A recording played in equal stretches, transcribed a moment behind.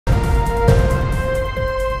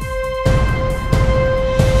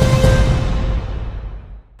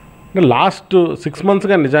అంటే లాస్ట్ 6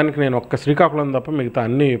 మంత్స్‌గా నిజానికి నేను ఒక్క శ్రీకాకుళం తప్ప మిగతా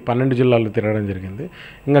అన్ని 12 జిల్లాలు తిరగడం జరిగింది.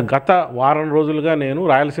 ఇంకా గత వారం రోజులుగా నేను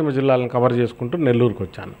రాయలసీమ జిల్లాలను కవర్ చేసుకుంటూ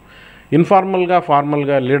నెల్లూరుకొచ్చాను. ఇన్ఫార్మల్‌గా,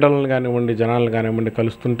 ఫార్మల్‌గా లీడర్లను కానివ్వండి, జనాలను కానివ్వండి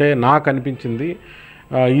కలుస్తుంటే నాకు అనిపించింది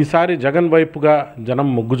ఈసారి జగన్ వైపుగా జనం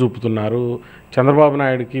మొగ్గు చూపుతున్నారు. చంద్రబాబు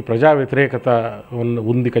నాయుడుకి ప్రజా వ్యతిరేకత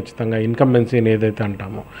ఉంది ఖచ్చితంగా. ఇన్కంబెన్సీ అని ఏదైతే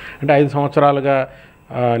అంటామో, అంటే 5 సంవత్సరాలుగా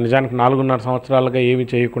నిజానికి 4.5 సంవత్సరాలుగా ఏమీ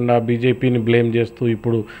చేయకుండా బీజేపీని బ్లేమ్ చేస్తూ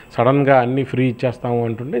ఇప్పుడు సడన్గా అన్నీ ఫ్రీ ఇచ్చేస్తాము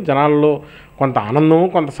అంటుంటే జనాల్లో కొంత ఆనందం,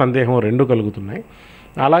 కొంత సందేహం రెండు కలుగుతున్నాయి.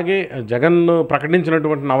 అలాగే జగన్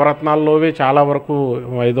ప్రకటించినటువంటి నవరత్నాల్లోవే చాలా వరకు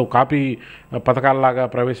ఏదో కాపీ పథకాలలాగా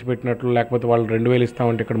ప్రవేశపెట్టినట్లు, లేకపోతే వాళ్ళు 2,000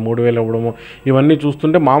 ఇస్తామంటే ఇక్కడ 3,000 ఇవ్వడము, ఇవన్నీ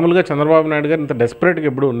చూస్తుంటే మామూలుగా చంద్రబాబు నాయుడు గారు ఇంత డెస్పరేట్గా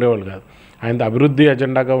ఎప్పుడూ ఉండేవాళ్ళు కాదు. ఆయన అభివృద్ధి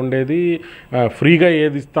ఎజెండాగా ఉండేది. ఫ్రీగా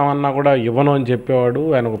ఏది ఇస్తామన్నా కూడా ఇవ్వను అని చెప్పేవాడు.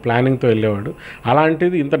 ఆయన ఒక ప్లానింగ్తో వెళ్ళేవాడు.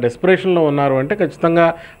 అలాంటిది ఇంత డెస్పరేషన్లో ఉన్నారు అంటే ఖచ్చితంగా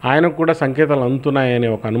ఆయనకు కూడా సంకేతాలు అందుతున్నాయనే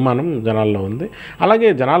ఒక అనుమానం జనాల్లో ఉంది. అలాగే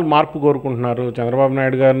జనాలు మార్పు కోరుకుంటున్నారు. చంద్రబాబు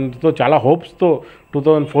నాయుడు గారితో చాలా హోప్స్తో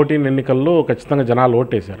 2014 ఎన్నికల్లో ఖచ్చితంగా జనాలు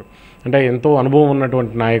ఓటేశారు. అంటే ఎంతో అనుభవం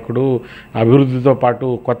ఉన్నటువంటి నాయకుడు, అభివృద్ధితో పాటు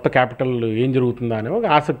కొత్త క్యాపిటల్ ఏం జరుగుతుందా అనే ఒక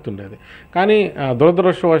ఆసక్తి ఉండేది. కానీ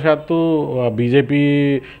దురదృష్టవశాత్తు బీజేపీ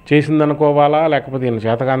చేసిందనుకోవాలా, లేకపోతే ఈయన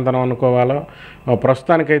చేతకాంతనం అనుకోవాలా,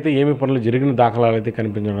 ప్రస్తుతానికైతే ఏమి పనులు జరిగిన దాఖలాలు అయితే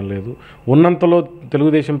కనిపించడం లేదు. ఉన్నంతలో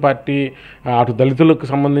తెలుగుదేశం పార్టీ అటు దళితులకు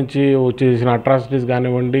సంబంధించి చేసిన అట్రాసిటీస్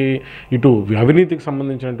కానివ్వండి, ఇటు అవినీతికి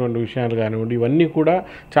సంబంధించినటువంటి విషయాలు కానివ్వండి, ఇవన్నీ కూడా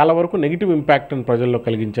చాలా వరకు నెగిటివ్ ఇంపాక్ట్ని ప్రజల్లో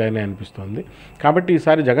కలిగించాయని అనిపిస్తుంది. కాబట్టి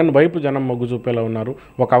ఈసారి జగన్ వైపు జనం మొగ్గు చూపేలా ఉన్నారు.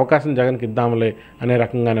 ఒక అవకాశం జగన్కి ఇద్దాంలే అనే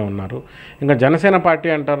రకంగానే ఉన్నారు. ఇంకా జనసేన పార్టీ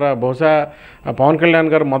అంటారా, బహుశా పవన్ కళ్యాణ్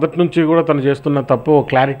గారు మొదటి నుంచి కూడా తను చేస్తున్న తప్పు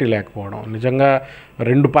క్లారిటీ లేకపోవడం. నిజంగా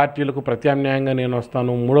 2 పార్టీలకు ప్రత్యామ్నాయంగా నేను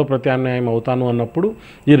వస్తాను, 3వ ప్రత్యామ్నాయం అవుతాను అన్నప్పుడు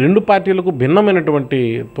ఈ 2 పార్టీలకు భిన్నమైనటువంటి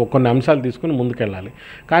కొన్ని అంశాలు తీసుకుని ముందుకెళ్ళాలి.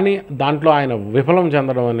 కానీ దాంట్లో ఆయన విఫలం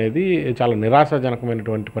చెందడం అనేది చాలా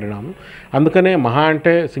నిరాశాజనకమైనటువంటి పరిణామం. అందుకనే మహా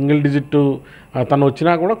అంటే సింగిల్ డిజిట్ తను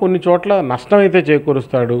వచ్చినా కూడా కొన్ని చోట్ల నష్టం అయితే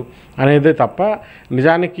చేకూరుస్తాడు అనేదే తప్ప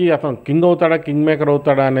నిజానికి అతను కింగ్ అవుతాడా, కింగ్ మేకర్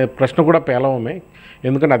అవుతాడా అనే ప్రశ్న కూడా పేలవమే.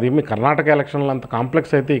 ఎందుకంటే అదేమి కర్ణాటక ఎలక్షన్లు అంత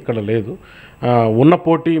కాంప్లెక్స్ అయితే ఇక్కడ లేదు. ఉన్న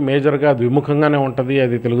పోటీ మేజర్గా ద్విముఖంగానే ఉంటుంది.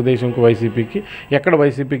 అది తెలుగుదేశంకి, వైసీపీకి. ఎక్కడ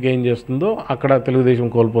వైసీపీ గెయిన్ చేస్తుందో అక్కడ తెలుగుదేశం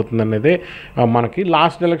కోల్పోతుంది అనేదే మనకి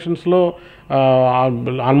లాస్ట్ ఎలక్షన్స్లో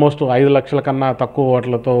ఆల్మోస్ట్ 5 లక్షల కన్నా తక్కువ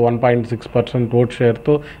ఓట్లతో 1.6% ఓట్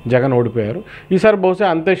షేర్తో జగన్ ఓడిపోయారు. ఈసారి బహుశా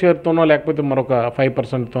అంతే షేర్తోనో లేకపోతే మరొక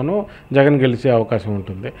 5%తోనో జగన్ గెలిచే అవకాశం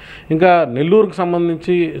ఉంటుంది. ఇంకా నెల్లూరుకు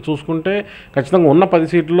సంబంధించి చూసుకుంటే ఖచ్చితంగా ఉన్న 10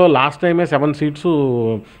 సీట్లలో లాస్ట్ టైమే 7 సీట్స్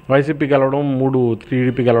వైసీపీ గెలవడం, 3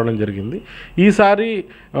 టీడీపీ గెలవడం జరిగింది. ఈసారి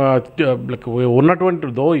ఉన్నటువంటి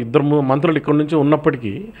 2 మంత్రులు ఇక్కడ నుంచి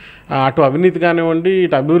ఉన్నప్పటికీ అటు అవినీతి కానివ్వండి,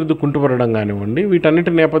 ఇటు అభివృద్ధి కుంటుపడడం కానివ్వండి,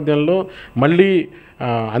 వీటన్నిటి నేపథ్యంలో మళ్ళీ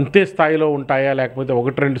అంతే స్థాయిలో ఉంటాయా, లేకపోతే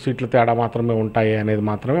 1-2 సీట్ల తేడా మాత్రమే ఉంటాయా అనేది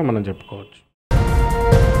మాత్రమే మనం చెప్పుకోవచ్చు.